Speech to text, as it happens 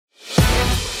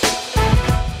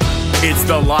It's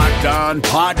the Locked On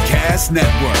Podcast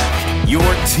Network, your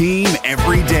team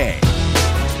every day.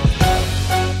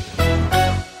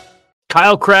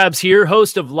 Kyle Krabs here,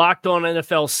 host of Locked On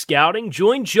NFL Scouting.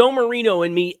 Join Joe Marino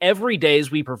and me every day as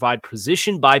we provide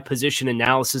position-by-position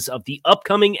analysis of the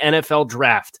upcoming NFL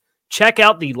Draft. Check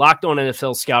out the Locked On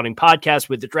NFL Scouting podcast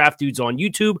with the Draft Dudes on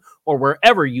YouTube or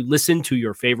wherever you listen to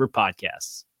your favorite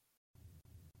podcasts.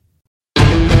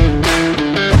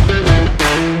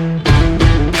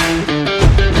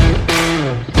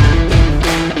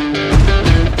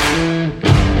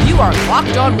 You are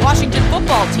Locked On Washington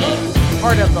Football Team,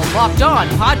 part of the Locked On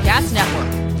Podcast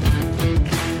Network.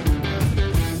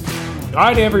 All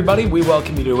right, everybody, we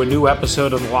welcome you to a new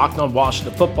episode of the Locked On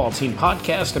Washington Football Team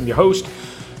podcast. I'm your host,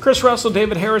 Chris Russell.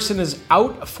 David Harrison is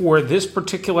out for this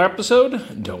particular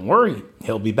episode. Don't worry,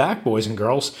 he'll be back, boys and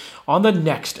girls, on the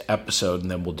next episode, and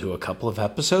then we'll do a couple of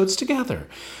episodes together.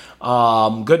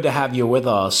 Good to have you with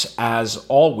us. As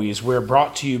always, we're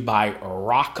brought to you by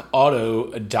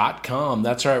rockauto.com.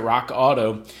 That's right, Rock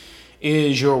Auto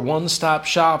is your one-stop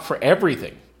shop for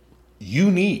everything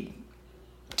you need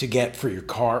to get for your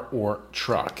car or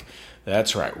truck.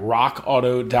 That's right,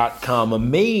 rockauto.com.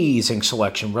 Amazing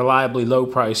selection, reliably low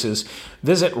prices.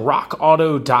 Visit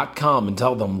rockauto.com and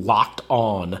tell them Locked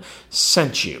On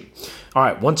sent you. All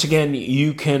right, once again,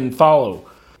 you can follow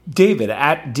David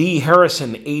at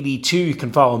dharrison82. You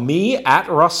can follow me at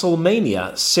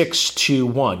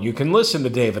russellmania621. You can listen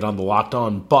to David on the Locked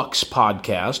On Bucks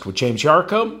podcast with James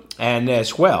Yarko, and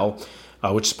as well,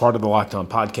 which is part of the Locked On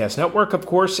Podcast Network, of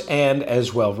course, and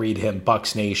as well read him,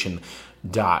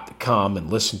 bucksnation.com, and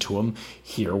listen to him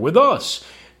here with us.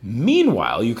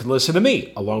 Meanwhile, you can listen to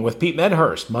me, along with Pete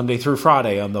Medhurst, Monday through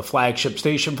Friday on the flagship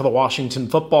station for the Washington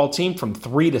Football Team from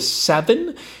 3 to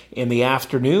 7 in the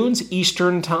afternoons,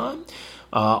 Eastern Time,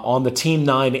 on the Team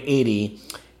 980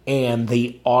 and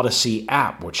the Odyssey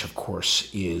app, which, of course,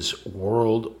 is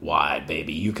worldwide,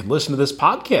 baby. You can listen to this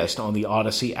podcast on the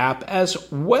Odyssey app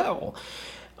as well.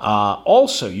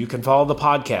 Also, you can follow the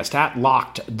podcast at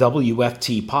Locked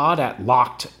WFT Pod, at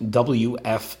Locked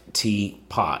WFT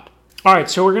Pod. All right,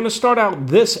 so we're going to start out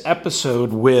this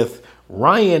episode with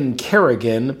Ryan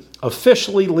Kerrigan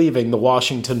officially leaving the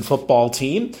Washington Football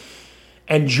Team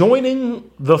and joining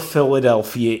the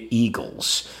Philadelphia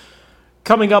Eagles.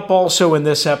 Coming up also in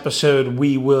this episode,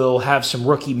 we will have some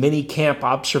rookie mini-camp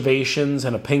observations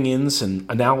and opinions and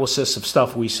analysis of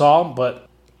stuff we saw. But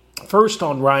first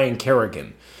on Ryan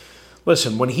Kerrigan.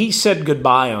 Listen, when he said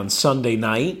goodbye on Sunday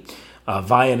night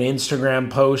via an Instagram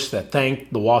post that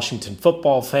thanked the Washington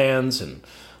football fans and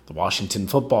the Washington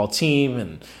football team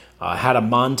and had a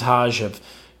montage of,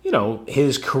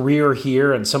 his career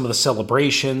here and some of the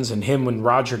celebrations and him and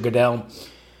Roger Goodell,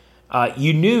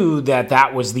 you knew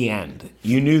that was the end.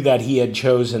 You knew that he had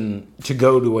chosen to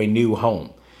go to a new home.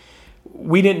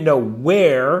 We didn't know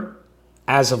where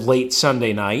as of late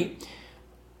Sunday night,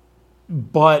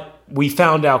 but we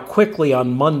found out quickly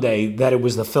on Monday that it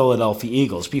was the Philadelphia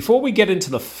Eagles. Before we get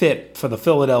into the fit for the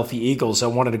Philadelphia Eagles, I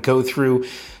wanted to go through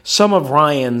some of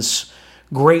Ryan's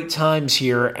great times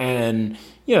here and,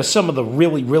 some of the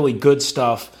really, really good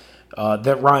stuff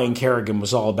that Ryan Kerrigan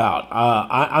was all about.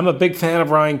 I'm a big fan of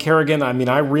Ryan Kerrigan. I mean,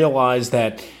 I realize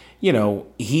that,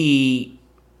 he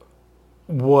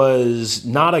was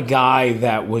not a guy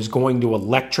that was going to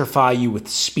electrify you with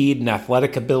speed and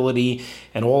athletic ability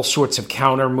and all sorts of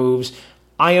counter moves.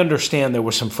 I understand there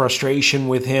was some frustration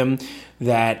with him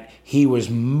that he was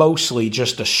mostly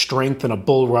just a strength and a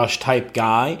bull rush type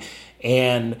guy,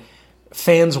 and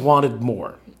fans wanted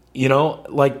more.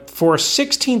 For a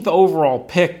 16th overall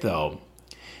pick, though,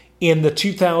 in the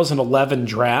 2011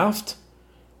 draft,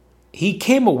 he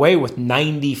came away with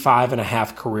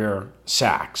 95.5 career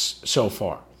sacks so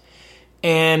far.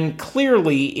 And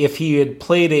clearly, if he had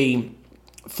played a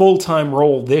full-time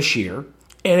role this year,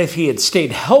 and if he had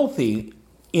stayed healthy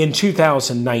in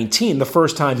 2019, the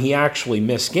first time he actually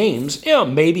missed games,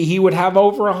 maybe he would have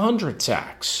over 100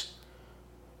 sacks.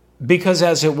 Because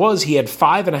as it was, he had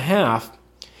 5.5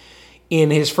 in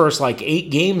his first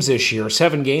 8 games this year,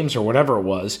 7 games or whatever it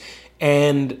was,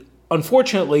 and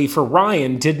unfortunately for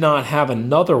Ryan, did not have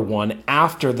another one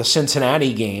after the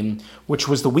Cincinnati game, which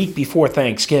was the week before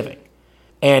Thanksgiving.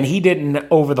 And he didn't,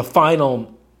 over the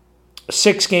final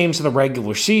 6 games of the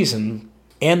regular season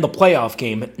and the playoff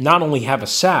game, not only have a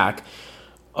sack,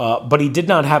 but he did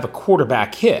not have a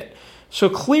quarterback hit. So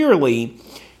clearly,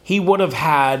 he would have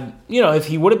had, if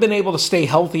he would have been able to stay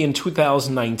healthy in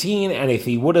 2019, and if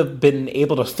he would have been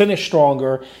able to finish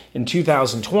stronger in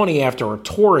 2020 after a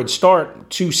torrid start,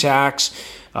 2 sacks,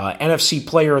 NFC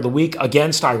Player of the Week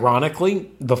against,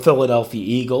 ironically, the Philadelphia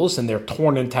Eagles and their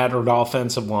torn and tattered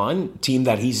offensive line, team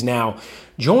that he's now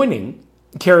joining,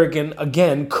 Kerrigan,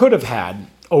 again, could have had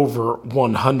over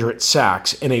 100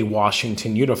 sacks in a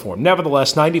Washington uniform.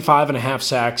 Nevertheless, 95.5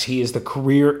 sacks. He is the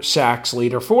career sacks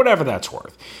leader for whatever that's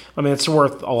worth. I mean, it's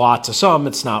worth a lot to some.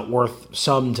 It's not worth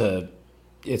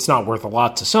a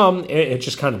lot to some. It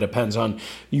just kind of depends on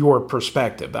your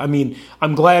perspective. I mean,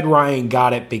 I'm glad Ryan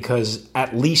got it because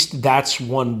at least that's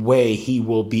one way he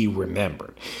will be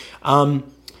remembered.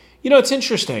 It's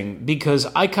interesting because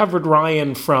I covered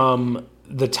Ryan from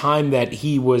the time that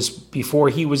before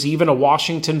he was even a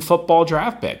Washington football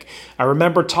draft pick. I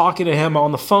remember talking to him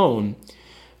on the phone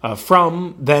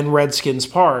from then Redskins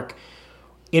Park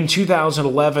in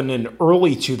 2011 and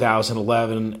early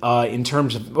 2011 in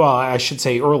terms of, I should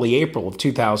say early April of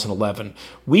 2011,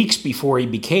 weeks before he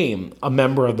became a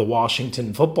member of the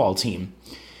Washington football team.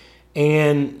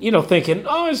 And, thinking,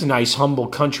 he's a nice, humble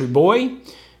country boy,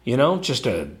 just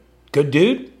a good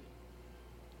dude.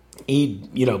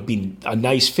 He'd, be a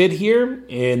nice fit here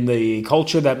in the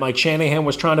culture that Mike Shanahan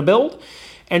was trying to build.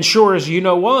 And sure as you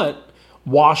know what,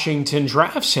 Washington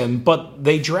drafts him, but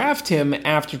they draft him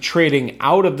after trading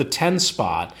out of the 10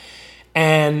 spot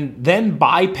and then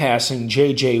bypassing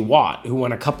J.J. Watt, who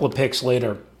went a couple of picks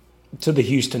later to the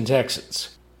Houston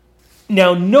Texans.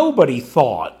 Now, nobody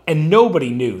thought and nobody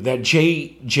knew that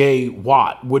J.J.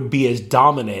 Watt would be as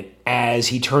dominant as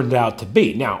he turned out to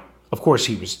be. Now, of course,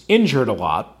 he was injured a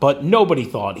lot, but nobody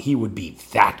thought he would be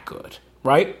that good,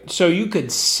 right? So you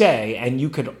could say and you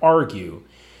could argue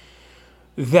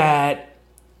that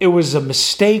it was a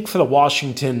mistake for the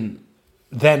Washington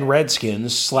then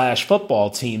Redskins / football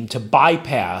team to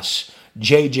bypass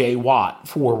J.J. Watt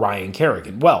for Ryan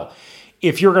Kerrigan. Well,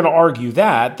 if you're going to argue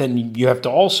that, then you have to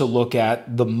also look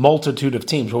at the multitude of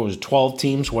teams. What was it, 12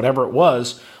 teams, whatever it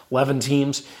was, 11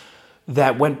 teams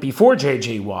that went before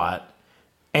J.J. Watt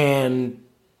and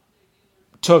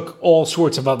took all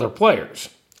sorts of other players.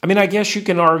 I mean, I guess you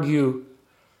can argue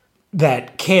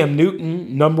that Cam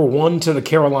Newton, number 1 to the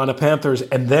Carolina Panthers,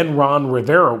 and then Ron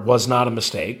Rivera was not a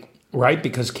mistake, right?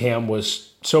 Because Cam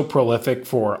was so prolific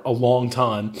for a long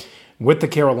time with the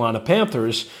Carolina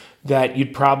Panthers that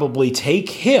you'd probably take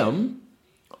him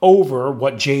over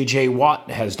what J.J.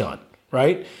 Watt has done,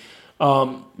 right?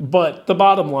 But the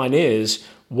bottom line is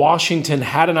Washington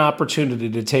had an opportunity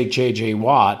to take J.J.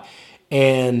 Watt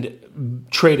and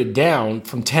traded down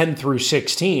from 10 through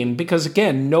 16 because,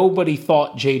 again, nobody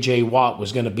thought J.J. Watt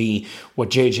was going to be what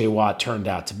J.J. Watt turned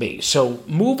out to be. So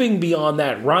moving beyond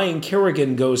that, Ryan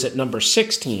Kerrigan goes at number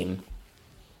 16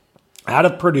 out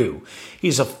of Purdue.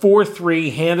 He's a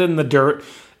 4'3", hand-in-the-dirt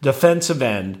defensive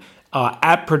end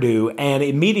at Purdue, and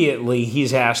immediately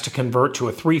he's asked to convert to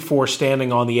a 3-4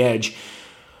 standing on the edge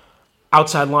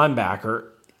outside linebacker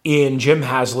in Jim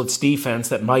Haslett's defense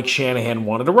that Mike Shanahan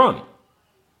wanted to run.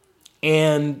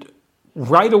 And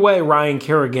right away, Ryan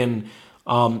Kerrigan,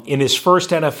 in his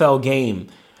first NFL game,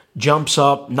 jumps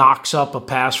up, knocks up a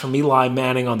pass from Eli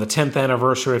Manning on the 10th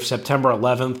anniversary of September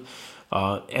 11th.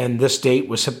 And this date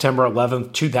was September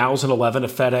 11th, 2011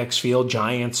 at FedEx Field,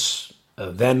 Giants,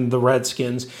 then the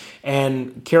Redskins.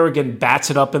 And Kerrigan bats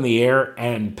it up in the air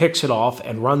and picks it off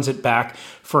and runs it back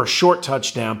for a short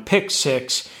touchdown, pick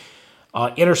 6,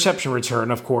 interception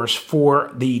return, of course, for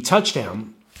the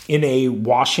touchdown in a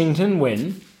Washington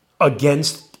win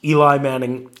against Eli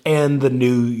Manning and the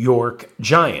New York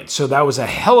Giants. So that was a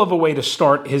hell of a way to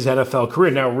start his NFL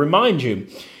career. Now, remind you,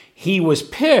 he was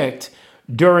picked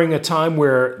during a time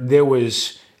where there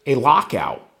was a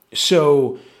lockout.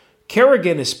 So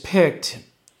Kerrigan is picked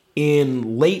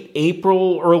in late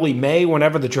April, early May,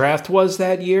 whenever the draft was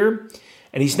that year,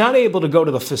 and he's not able to go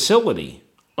to the facility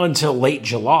until late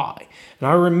July. And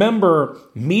I remember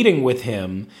meeting with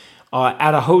him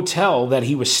at a hotel that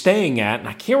he was staying at, and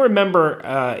I can't remember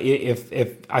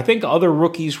if I think other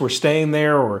rookies were staying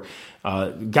there or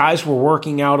guys were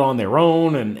working out on their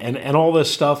own and all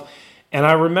this stuff. And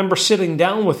I remember sitting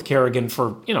down with Kerrigan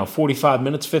for 45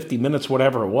 minutes, 50 minutes,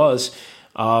 whatever it was,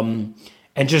 and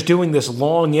just doing this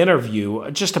long interview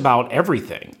just about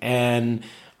everything. And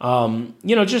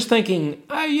just thinking,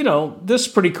 this is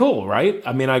pretty cool, right?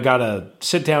 I mean, I got a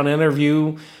sit-down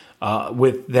interview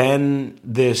with then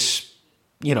this,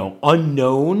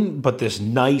 unknown, but this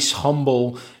nice,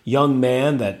 humble young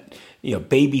man that,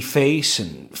 baby face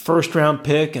and first-round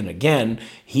pick. And again,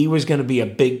 he was going to be a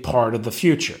big part of the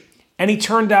future. And he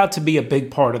turned out to be a big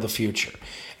part of the future.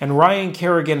 And Ryan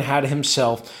Kerrigan had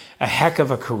himself a heck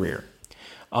of a career.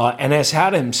 And has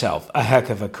had himself a heck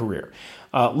of a career.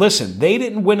 Listen, they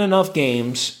didn't win enough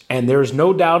games, and there's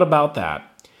no doubt about that.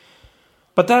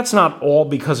 But that's not all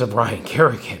because of Ryan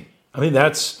Kerrigan. I mean,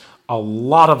 that's a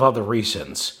lot of other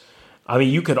reasons. I mean,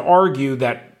 you could argue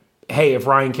that, hey, if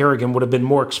Ryan Kerrigan would have been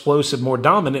more explosive, more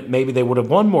dominant, maybe they would have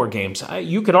won more games.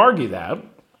 You could argue that.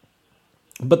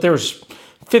 But there's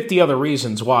 50 other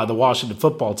reasons why the Washington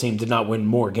football team did not win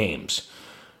more games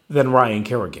than Ryan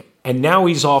Kerrigan. And now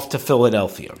he's off to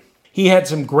Philadelphia. He had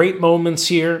some great moments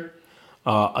here.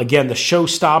 Again, the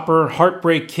showstopper,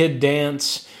 Heartbreak Kid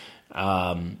dance,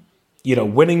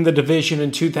 winning the division in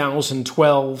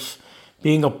 2012,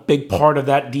 being a big part of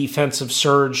that defensive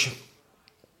surge.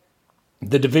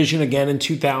 The division again in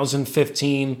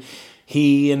 2015,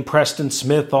 he and Preston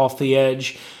Smith off the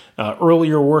edge.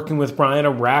 Earlier working with Brian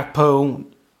Arakpo,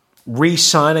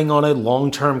 re-signing on a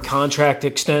long-term contract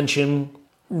extension.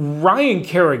 Ryan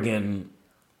Kerrigan,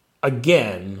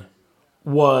 again,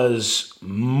 was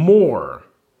more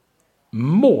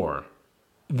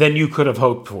than you could have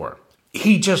hoped for.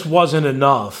 He just wasn't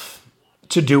enough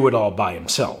to do it all by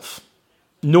himself,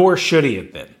 nor should he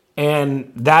have been.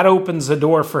 And that opens the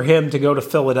door for him to go to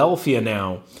Philadelphia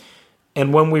now.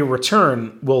 And when we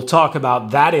return, we'll talk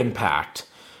about that impact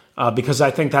because I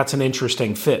think that's an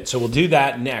interesting fit. So we'll do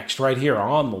that next right here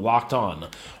on the Locked On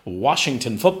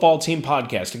Washington Football Team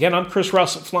podcast. Again, I'm Chris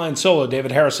Russell flying solo,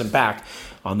 David Harrison back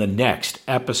on the next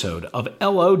episode of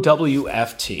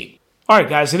LOWFT. All right,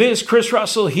 guys, it is Chris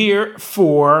Russell here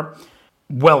for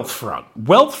Wealthfront.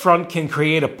 Wealthfront can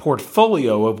create a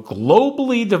portfolio of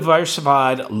globally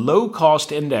diversified,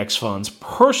 low-cost index funds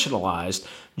personalized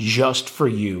just for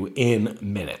you in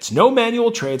minutes. No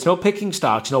manual trades, no picking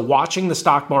stocks, no watching the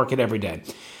stock market every day.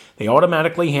 They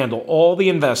automatically handle all the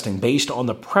investing based on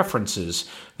the preferences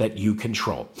that you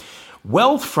control.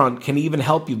 Wealthfront can even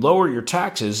help you lower your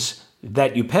taxes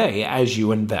that you pay as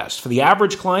you invest. For the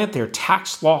average client, their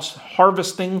tax loss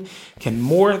harvesting can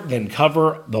more than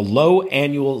cover the low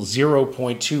annual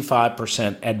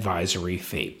 0.25% advisory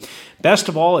fee. Best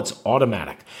of all, it's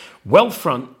automatic.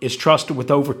 Wealthfront is trusted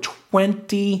with over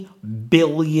 $20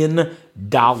 billion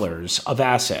of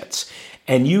assets,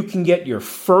 and you can get your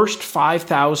first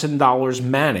 $5,000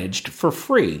 managed for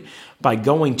free by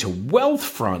going to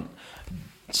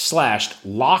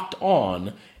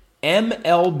Wealthfront/LockedOn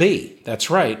MLB.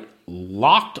 That's right,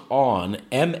 Locked On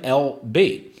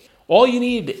MLB. All you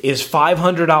need is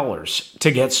 $500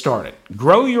 to get started.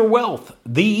 Grow your wealth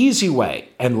the easy way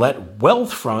and let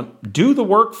Wealthfront do the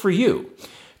work for you.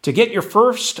 To get your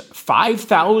first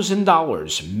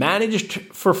 $5,000 managed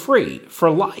for free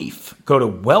for life, go to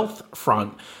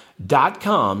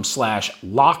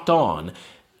wealthfront.com/LockedOn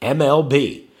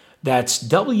MLB. That's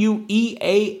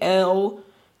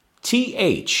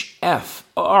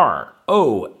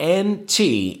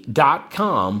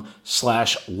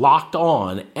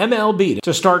WEALTHFRONT.com/LockedOn MLB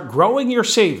to start growing your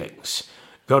savings.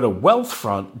 Go to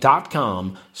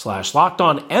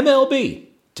wealthfront.com/LockedOn MLB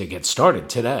to get started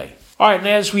today. All right, and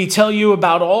as we tell you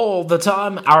about all the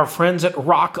time, our friends at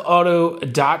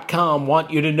rockauto.com want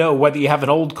you to know whether you have an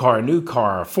old car, a new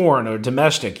car, foreign or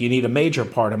domestic, you need a major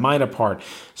part, a minor part,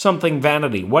 something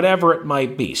vanity, whatever it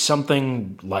might be,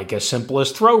 something like as simple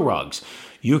as throw rugs.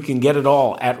 You can get it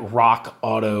all at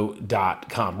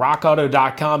rockauto.com.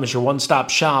 Rockauto.com is your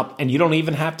one-stop shop, and you don't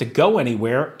even have to go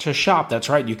anywhere to shop. That's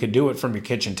right, you can do it from your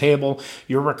kitchen table,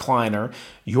 your recliner,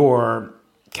 your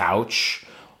couch.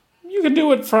 You can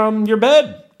do it from your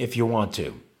bed if you want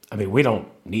to. I mean, we don't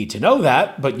need to know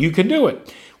that, but you can do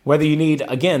it. Whether you need,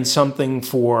 again, something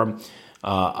for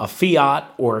a Fiat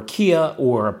or a Kia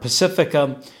or a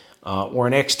Pacifica or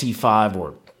an XT5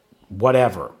 or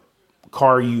whatever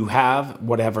car you have,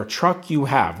 whatever truck you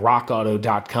have,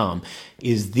 rockauto.com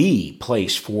is the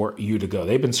place for you to go.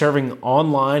 They've been serving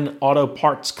online auto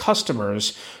parts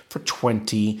customers for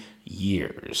 20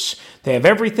 years. They have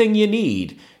everything you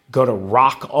need. Go to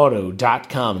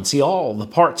rockauto.com and see all the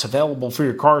parts available for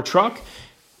your car or truck,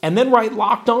 and then write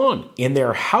Locked On in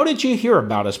their How Did You Hear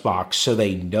About Us box so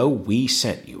they know we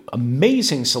sent you.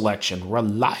 Amazing selection,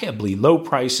 reliably low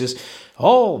prices,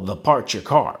 all the parts your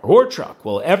car or truck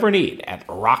will ever need at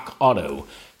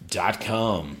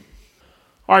rockauto.com.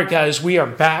 All right, guys, we are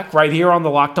back right here on the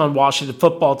Locked On Washington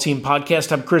Football Team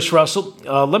podcast. I'm Chris Russell.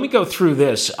 Let me go through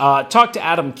this. Talk to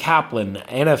Adam Kaplan,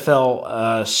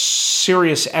 NFL,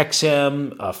 Sirius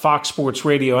XM, Fox Sports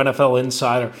Radio, NFL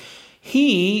Insider.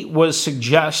 He was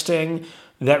suggesting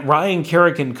that Ryan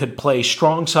Kerrigan could play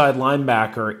strong side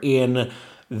linebacker in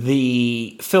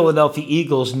the Philadelphia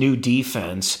Eagles' new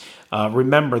defense.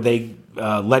 Remember, they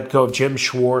let go of Jim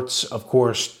Schwartz, of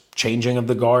course, changing of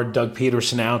the guard, Doug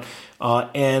Peterson out.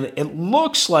 And it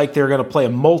looks like they're going to play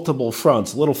multiple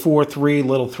fronts, little 4-3,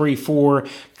 little 3-4,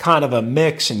 kind of a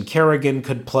mix. And Kerrigan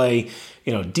could play,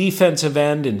 defensive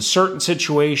end in certain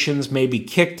situations, maybe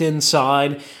kicked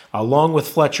inside, along with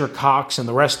Fletcher Cox and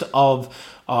the rest of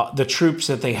the troops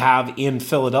that they have in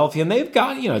Philadelphia. And they've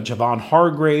got, Javon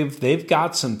Hargrave. They've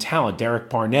got some talent, Derek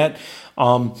Barnett.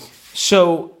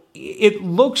 So it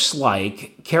looks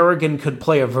like Kerrigan could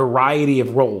play a variety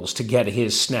of roles to get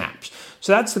his snaps.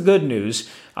 So that's the good news.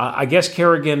 I guess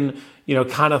Kerrigan,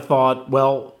 kind of thought,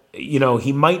 well,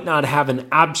 he might not have an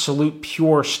absolute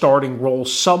pure starting role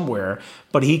somewhere,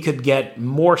 but he could get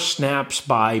more snaps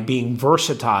by being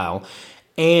versatile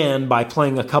and by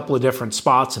playing a couple of different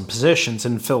spots and positions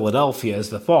in Philadelphia is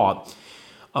the thought.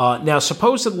 Now,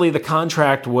 supposedly the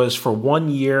contract was for 1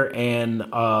 year and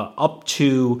up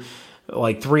to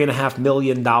like $3.5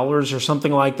 million or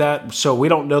something like that. So we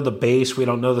don't know the base, we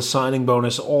don't know the signing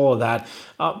bonus, all of that.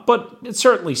 But it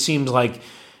certainly seems like,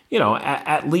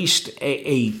 at least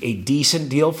a decent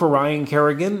deal for Ryan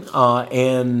Kerrigan.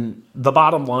 And the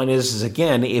bottom line is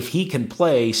again, if he can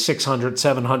play 600,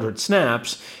 700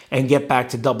 snaps and get back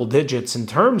to double digits in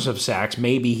terms of sacks,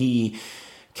 maybe he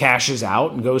cashes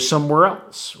out and goes somewhere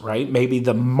else, right? Maybe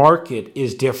the market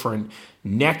is different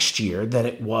next year than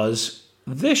it was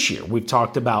this year. We've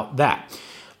talked about that.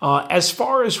 As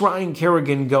far as Ryan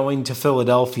Kerrigan going to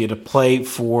Philadelphia to play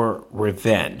for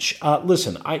revenge,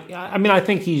 listen, I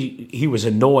think he was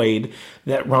annoyed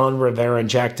that Ron Rivera and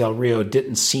Jack Del Rio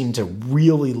didn't seem to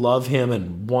really love him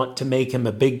and want to make him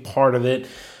a big part of it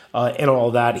and all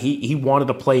that. He wanted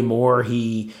to play more.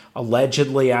 He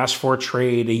allegedly asked for a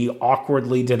trade. He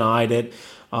awkwardly denied it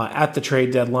at the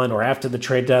trade deadline or after the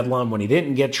trade deadline when he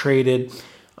didn't get traded.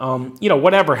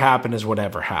 Whatever happened is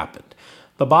whatever happened.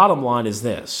 The bottom line is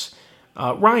this.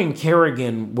 Ryan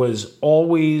Kerrigan was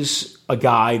always a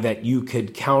guy that you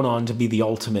could count on to be the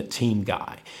ultimate team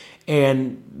guy.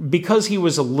 And because he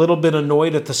was a little bit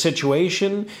annoyed at the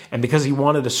situation and because he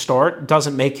wanted to start,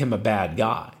 doesn't make him a bad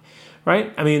guy,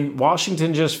 right? I mean,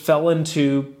 Washington just fell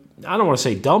into, I don't want to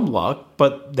say dumb luck,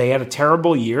 but they had a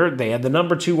terrible year. They had the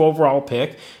number 2 overall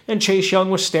pick, and Chase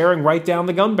Young was staring right down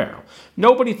the gun barrel.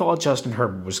 Nobody thought Justin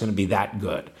Herbert was going to be that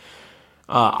good.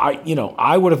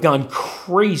 I would have gone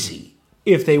crazy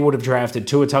if they would have drafted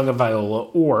Tua Tagovailoa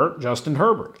or Justin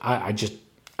Herbert. I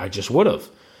just would have.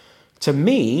 To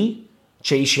me,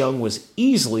 Chase Young was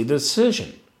easily the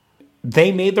decision.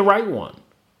 They made the right one.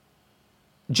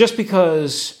 Just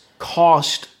because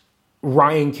cost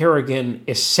Ryan Kerrigan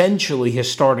essentially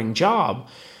his starting job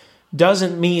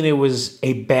doesn't mean it was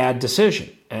a bad decision.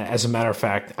 As a matter of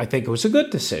fact, I think it was a good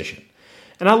decision.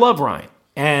 And I love Ryan.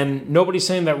 And nobody's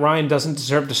saying that Ryan doesn't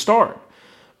deserve to start.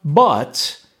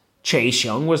 But Chase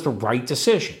Young was the right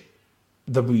decision.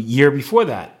 The year before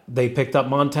that, they picked up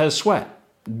Montez Sweat.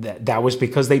 That was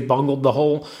because they bungled the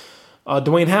whole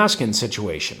Dwayne Haskins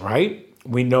situation, right?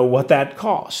 We know what that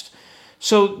cost.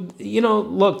 So,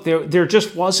 look, there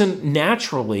just wasn't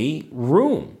naturally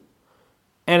room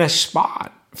and a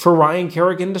spot for Ryan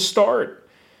Kerrigan to start.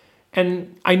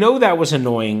 And I know that was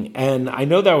annoying, and I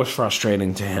know that was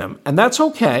frustrating to him. And that's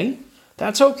okay.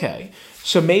 That's okay.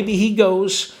 So maybe he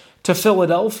goes to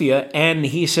Philadelphia and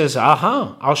he says,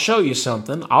 I'll show you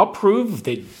something. I'll prove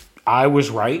that I was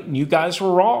right and you guys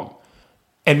were wrong.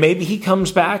 And maybe he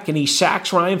comes back and he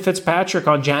sacks Ryan Fitzpatrick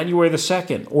on January the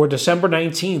 2nd or December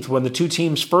 19th when the two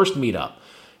teams first meet up.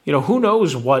 Who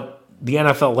knows what the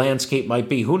NFL landscape might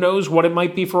be? Who knows what it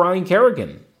might be for Ryan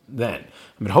Kerrigan then?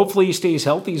 I mean, hopefully he stays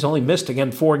healthy. He's only missed,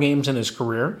 again, 4 games in his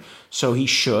career. So he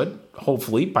should,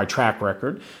 hopefully, by track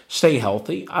record, stay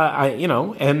healthy. I'd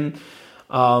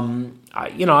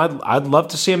love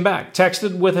to see him back.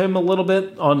 Texted with him a little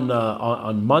bit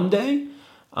on Monday,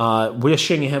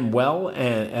 wishing him well.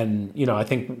 And I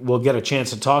think we'll get a chance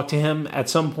to talk to him at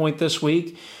some point this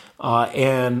week.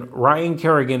 And Ryan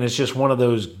Kerrigan is just one of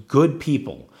those good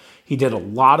people. He did a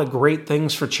lot of great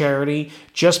things for charity.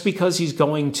 Just because he's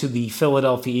going to the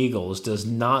Philadelphia Eagles does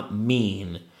not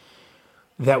mean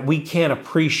that we can't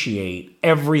appreciate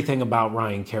everything about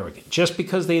Ryan Kerrigan. Just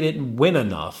because they didn't win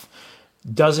enough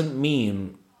doesn't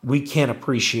mean we can't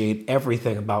appreciate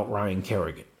everything about Ryan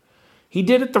Kerrigan. He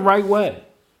did it the right way.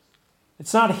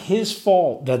 It's not his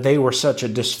fault that they were such a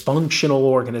dysfunctional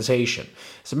organization.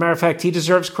 As a matter of fact, he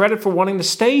deserves credit for wanting to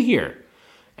stay here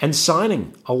and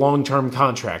signing a long-term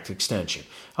contract extension,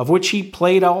 of which he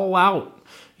played all out,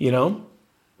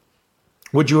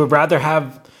 Would you have rather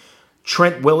have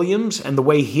Trent Williams and the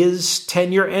way his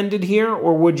tenure ended here,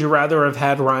 or would you rather have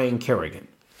had Ryan Kerrigan?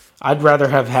 I'd rather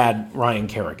have had Ryan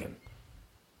Kerrigan.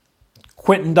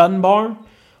 Quentin Dunbar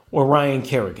or Ryan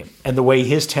Kerrigan, and the way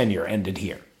his tenure ended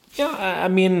here? Yeah, I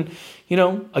mean,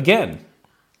 again,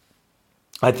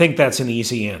 I think that's an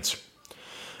easy answer.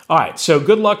 All right, so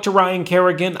good luck to Ryan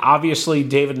Kerrigan. Obviously,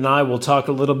 David and I will talk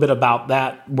a little bit about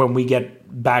that when we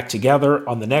get back together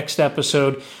on the next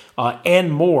episode,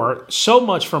 and more. So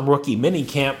much from rookie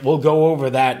minicamp. We'll go over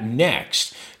that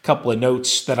next. A couple of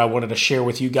notes that I wanted to share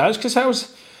with you guys because I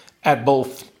was at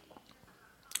both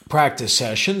practice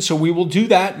sessions. So we will do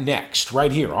that next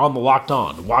right here on the Locked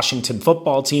On Washington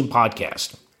Football Team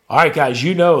podcast. All right, guys,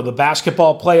 the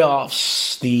basketball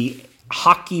playoffs, the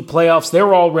hockey playoffs,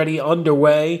 they're already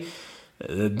underway.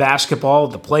 The basketball,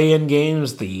 the play-in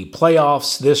games, the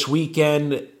playoffs this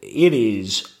weekend, it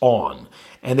is on.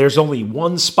 And there's only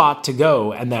one spot to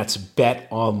go, and that's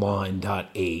betonline.ag.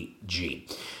 You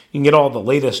can get all the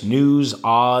latest news,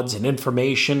 odds, and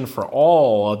information for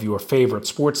all of your favorite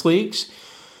sports leagues.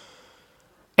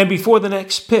 And before the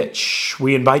next pitch,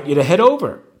 we invite you to head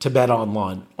over to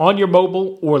BetOnline on your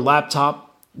mobile or laptop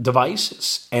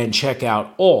devices and check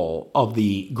out all of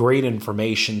the great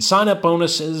information, sign-up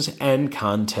bonuses, and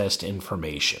contest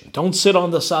information. Don't sit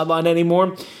on the sideline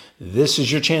anymore. This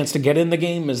is your chance to get in the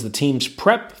game as the teams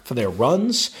prep for their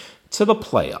runs to the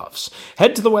playoffs.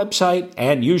 Head to the website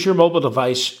and use your mobile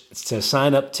device to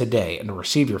sign up today and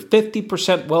receive your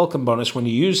 50% welcome bonus when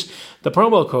you use the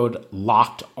promo code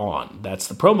LOCKEDON. That's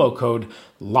the promo code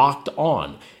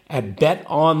LOCKEDON at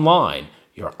BetOnline,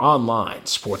 your online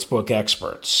sportsbook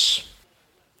experts.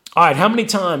 All right, how many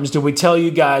times do we tell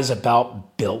you guys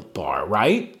about Built Bar,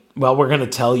 right? Well, we're going to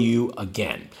tell you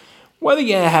again. Whether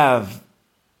you have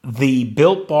the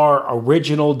Built Bar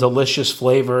original delicious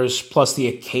flavors plus the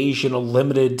occasional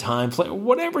limited time flavor,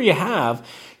 whatever you have,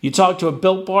 you talk to a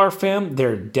Built Bar fan,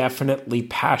 they're definitely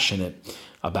passionate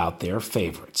about their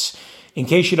favorites. In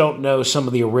case you don't know some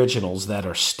of the originals that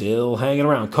are still hanging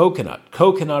around: coconut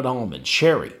almond,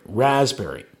 cherry,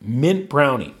 raspberry, mint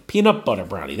brownie, peanut butter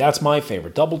brownie, that's my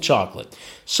favorite, double chocolate,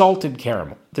 salted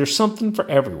caramel. There's something for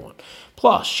everyone.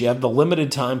 Plus, you have the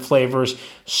limited time flavors,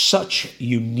 such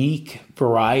unique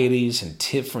varieties and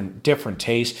different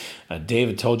tastes.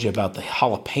 David told you about the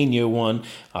jalapeno one,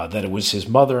 that it was his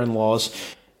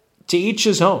mother-in-law's. To each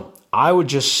his own. I would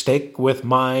just stick with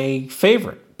my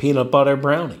favorite, peanut butter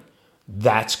brownie.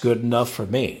 That's good enough for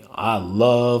me. I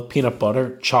love peanut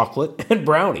butter, chocolate, and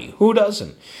brownie. Who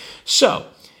doesn't? So,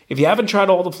 if you haven't tried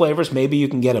all the flavors, maybe you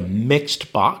can get a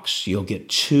mixed box. You'll get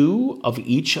 2 of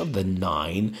each of the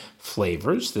 9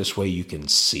 flavors. This way you can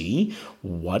see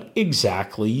what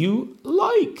exactly you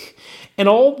like. And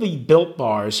all the Built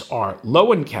Bars are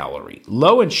low in calorie,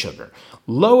 low in sugar,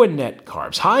 low in net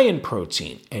carbs, high in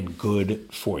protein, and good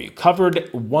for you.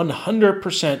 Covered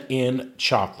 100% in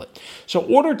chocolate. So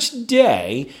order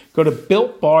today. Go to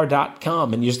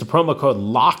BuiltBar.com and use the promo code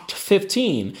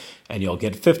LOCKED15 and you'll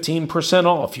get 15%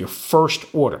 off your first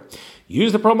order.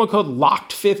 Use the promo code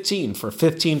LOCKED15 for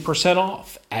 15%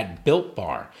 off at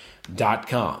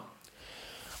BuiltBar.com.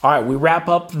 All right, we wrap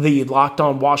up the Locked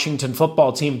On Washington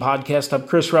Football Team podcast. I'm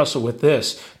Chris Russell with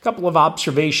this. A couple of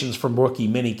observations from rookie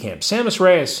minicamp. Sammis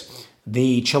Reyes,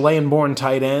 the Chilean-born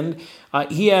tight end,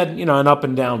 he had an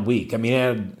up-and-down week. I mean, he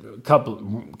had a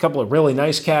couple of really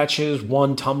nice catches,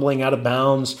 one tumbling out of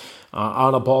bounds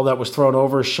on a ball that was thrown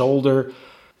over his shoulder.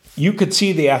 You could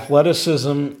see the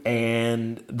athleticism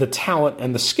and the talent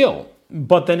and the skill,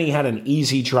 but then he had an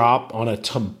easy drop on a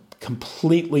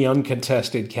completely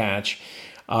uncontested catch.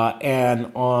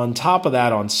 And on top of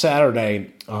that, on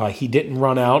Saturday, he didn't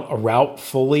run out a route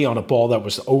fully on a ball that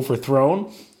was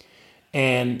overthrown.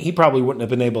 And he probably wouldn't have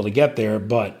been able to get there,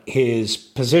 but his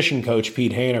position coach,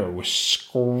 Pete Hainer, was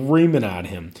screaming at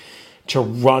him to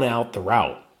run out the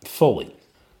route fully.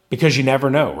 Because you never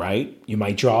know, right? You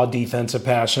might draw defensive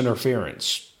pass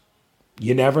interference.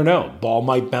 You never know. Ball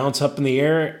might bounce up in the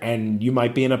air, and you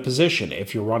might be in a position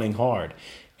if you're running hard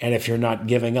and if you're not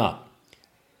giving up.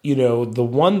 The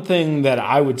one thing that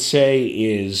I would say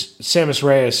is Sammis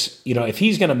Reyes, if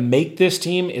he's going to make this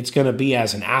team, it's going to be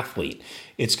as an athlete.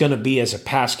 It's going to be as a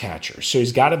pass catcher. So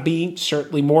he's got to be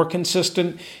certainly more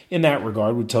consistent in that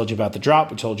regard. We told you about the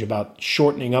drop. We told you about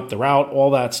shortening up the route,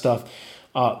 all that stuff.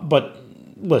 But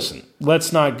listen,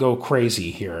 let's not go crazy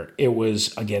here. It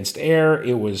was against air.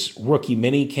 It was rookie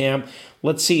mini camp.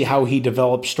 Let's see how he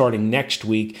develops starting next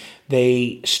week.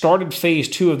 They started phase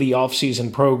 2 of the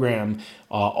offseason program,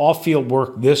 off-field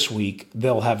work this week.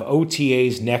 They'll have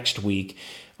OTAs next week,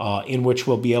 in which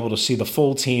we'll be able to see the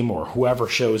full team or whoever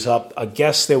shows up. I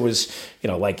guess there was,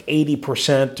 like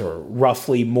 80% or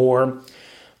roughly more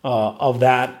of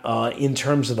that in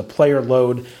terms of the player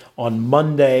load on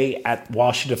Monday at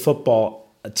Washington Football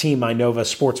Team Inova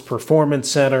Sports Performance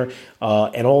Center,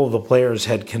 and all of the players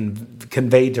had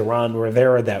conveyed to Ron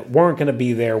Rivera that weren't going to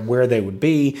be there, where they would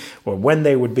be or when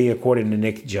they would be, according to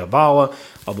Nick Giavala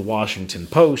of the Washington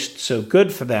Post. So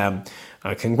good for them.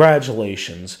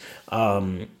 Congratulations.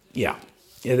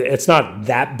 It's not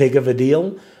that big of a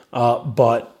deal,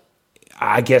 but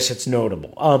I guess it's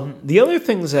notable. The other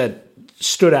things that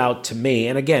stood out to me,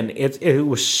 and again, it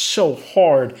was so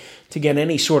hard to get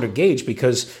any sort of gauge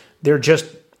because they're just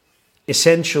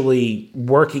essentially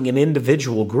working in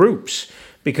individual groups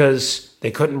because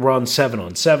they couldn't run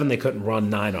 7-on-7, they couldn't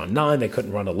run 9-on-9, they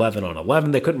couldn't run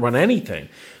 11-on-11, they couldn't run anything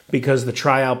because the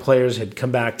tryout players had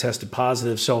come back, tested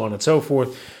positive, so on and so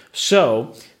forth.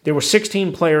 So there were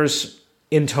 16 players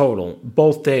in total,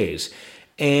 both days.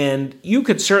 And you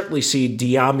could certainly see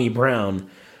De'Ami Brown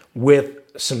with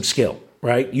some skill,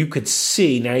 right? You could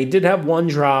see, now he did have one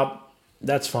drop,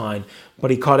 that's fine,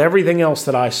 but he caught everything else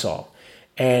that I saw.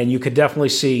 And you could definitely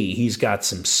see he's got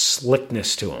some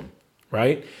slickness to him,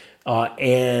 right?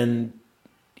 And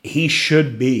he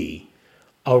should be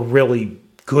a really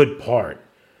good part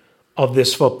of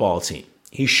this football team.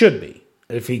 He should be,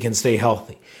 if he can stay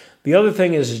healthy. The other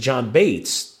thing is John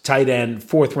Bates, tight end,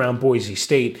 4th round Boise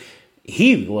State.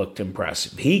 He looked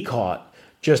impressive. He caught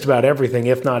just about everything,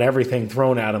 if not everything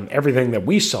thrown at him, everything that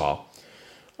we saw.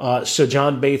 So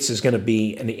John Bates is going to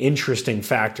be an interesting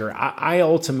factor. I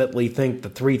ultimately think the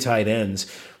 3 tight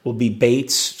ends will be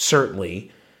Bates,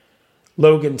 certainly,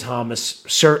 Logan Thomas,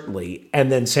 certainly,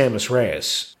 and then Sammis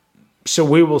Reyes. So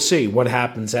we will see what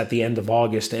happens at the end of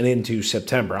August and into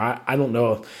September. I don't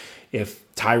know if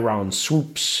Tyron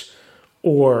Swoops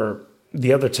or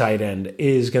the other tight end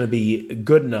is going to be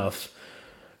good enough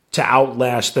to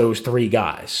outlast those 3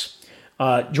 guys.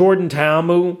 Jordan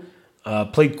Ta'amu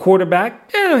played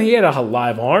quarterback. He had a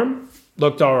live arm,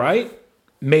 looked all right,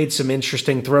 made some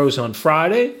interesting throws on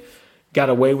Friday, got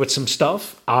away with some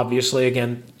stuff, obviously,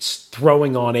 again,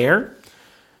 throwing on air.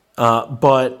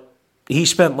 But he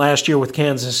spent last year with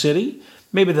Kansas City.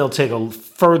 Maybe they'll take a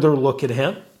further look at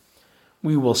him.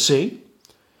 We will see.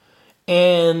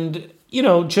 And,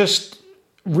 just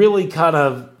really kind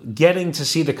of getting to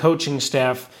see the coaching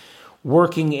staff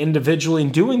working individually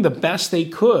and doing the best they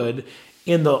could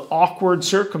in the awkward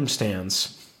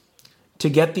circumstance to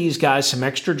get these guys some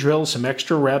extra drills, some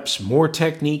extra reps, more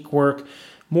technique work,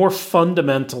 more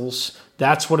fundamentals.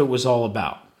 That's what it was all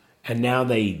about. And now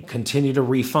they continue to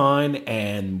refine,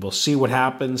 and we'll see what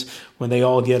happens when they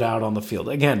all get out on the field.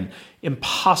 Again,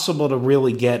 impossible to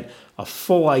really get a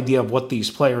full idea of what these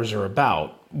players are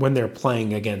about when they're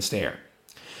playing against air.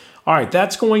 All right,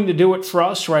 that's going to do it for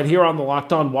us right here on the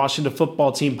Locked On Washington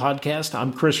Football Team podcast.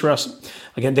 I'm Chris Russell.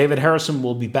 Again, David Harrison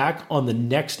will be back on the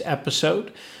next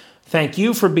episode. Thank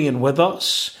you for being with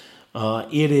us.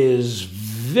 It is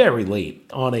very late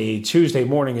on a Tuesday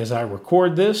morning as I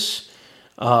record this,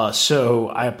 so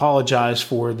I apologize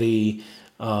for the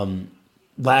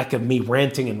lack of me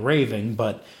ranting and raving,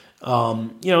 but it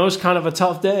was kind of a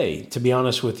tough day, to be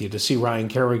honest with you, to see Ryan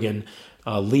Kerrigan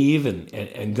leave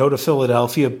and go to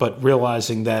Philadelphia, but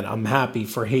realizing that I'm happy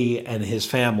for he and his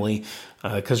family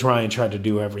because Ryan tried to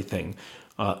do everything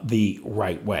the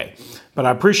right way. But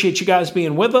I appreciate you guys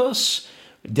being with us.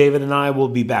 David and I will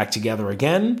be back together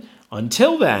again.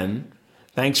 Until then,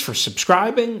 thanks for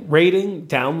subscribing, rating,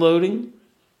 downloading,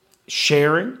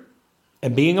 sharing,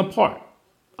 and being a part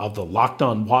of the Locked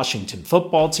On Washington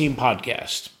Football Team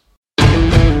podcast.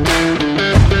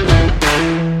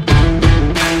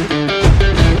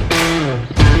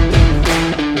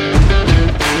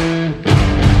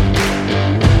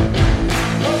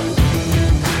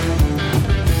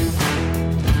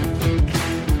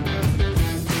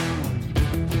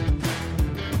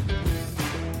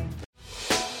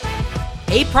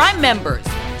 Hey, Prime members,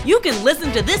 you can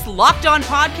listen to this Locked On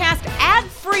podcast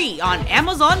ad-free on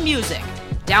Amazon Music.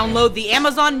 Download the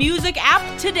Amazon Music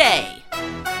app today.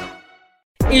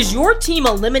 Is your team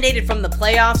eliminated from the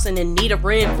playoffs and in need of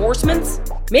reinforcements?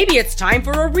 Maybe it's time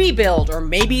for a rebuild, or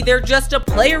maybe they're just a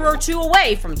player or two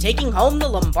away from taking home the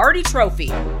Lombardi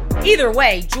Trophy. Either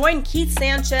way, join Keith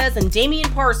Sanchez and Damian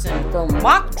Parson for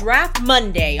Mock Draft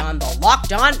Monday on the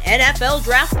Locked On NFL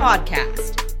Draft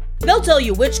Podcast. They'll tell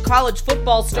you which college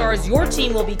football stars your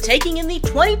team will be taking in the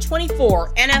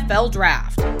 2024 NFL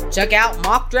Draft. Check out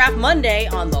Mock Draft Monday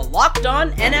on the Locked On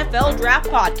NFL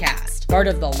Draft Podcast, part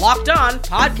of the Locked On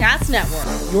Podcast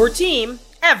Network. Your team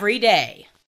every day.